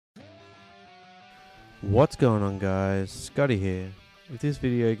What's going on, guys? Scotty here. If this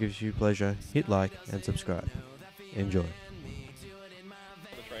video gives you pleasure, hit like and subscribe. Enjoy.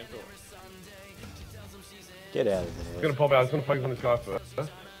 Get out of It's there. gonna pop out. It's gonna focus on this guy first.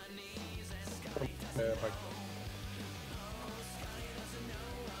 Yeah,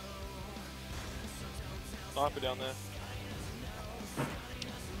 Sniper down there.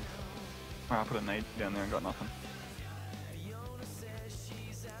 I put a nade down there and got nothing.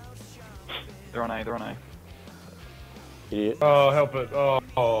 They're on A, they're on A. Idiot. oh, help it.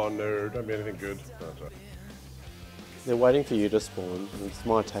 Oh, no. Don't be anything good. No, it's all right. They're waiting for you to spawn. It's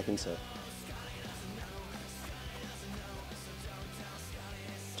my attacking set.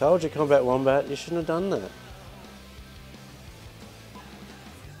 Told you, Combat Wombat, you shouldn't have done that.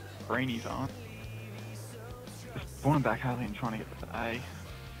 Greenies on. Just spawning back early and trying to get to A.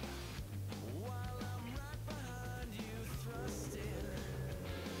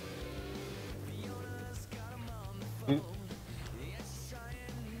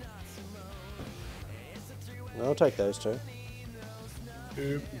 I'll take those two.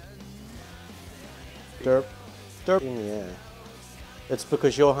 Oop. Derp. Derp in the air. It's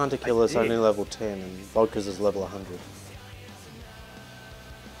because your hunter killer's only level 10 and Vodka's is level 100.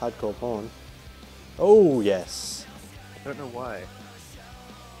 Hardcore pawn. Oh, yes. I don't know why.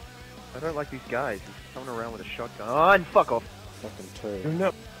 I don't like these guys. He's coming around with a shotgun. Oh, and fuck off. Fucking two.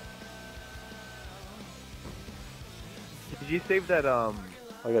 No. Did you save that, I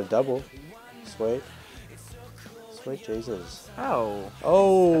got a double. Sweet. Sweet Jesus. Ow.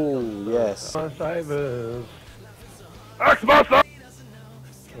 Oh, yes. My savers. X-Master!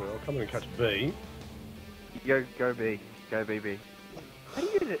 Oh, I'll come in and catch B. Go B. Go B, B. How do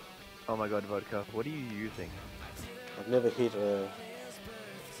you use it? Oh my god, Vodka. What are you using? I've never hit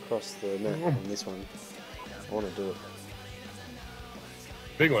across the map on this one. I want to do it.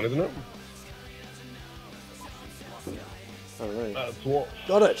 Big one, isn't it? I don't know. That's what.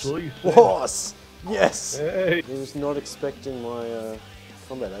 Got it! Please. Horse! Yes! Hey. He was not expecting my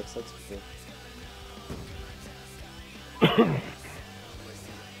combat axe, that's for sure.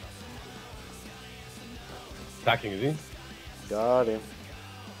 Attacking, is he? Got him.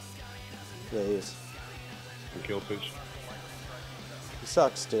 Yeah, he is. Can kill switch. He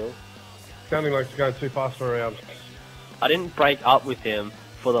sucks still. Sounding like he's going too fast for rounds. I didn't break up with him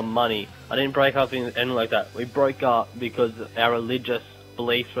for the money. I didn't break up with anything like that. We broke up because our religious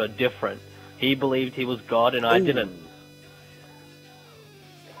beliefs were different. He believed he was God and I didn't.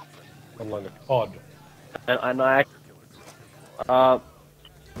 I'm like odd. And I...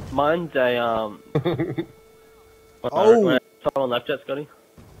 mine's a, Oh! Someone left yet, Scotty?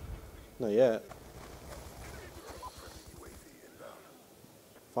 Not yet.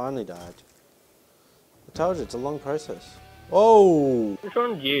 Finally died. I told you, it's a long process. Oh! Which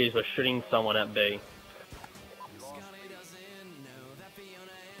one did you use for shooting someone at B?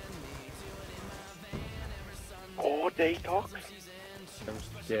 Oh, detox. I'm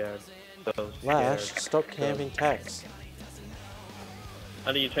scared. So scared. Lash, stop camping tax.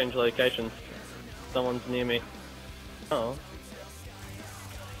 How do you change locations? Someone's near me. Oh.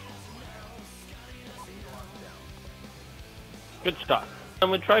 Good stuff. And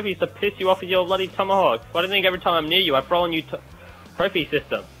with trophies to piss you off with your bloody tomahawk. Why do you think every time I'm near you I throw on you trophy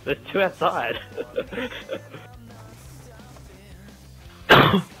system? There's two outside.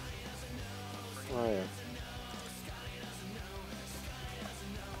 Oh yeah.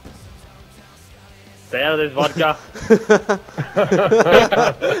 Stay out of this vodka.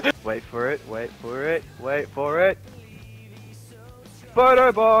 Wait for it, wait for it, wait for it.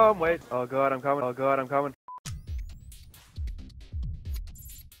 Photo bomb! Wait. Oh god, I'm coming. Oh god, I'm coming.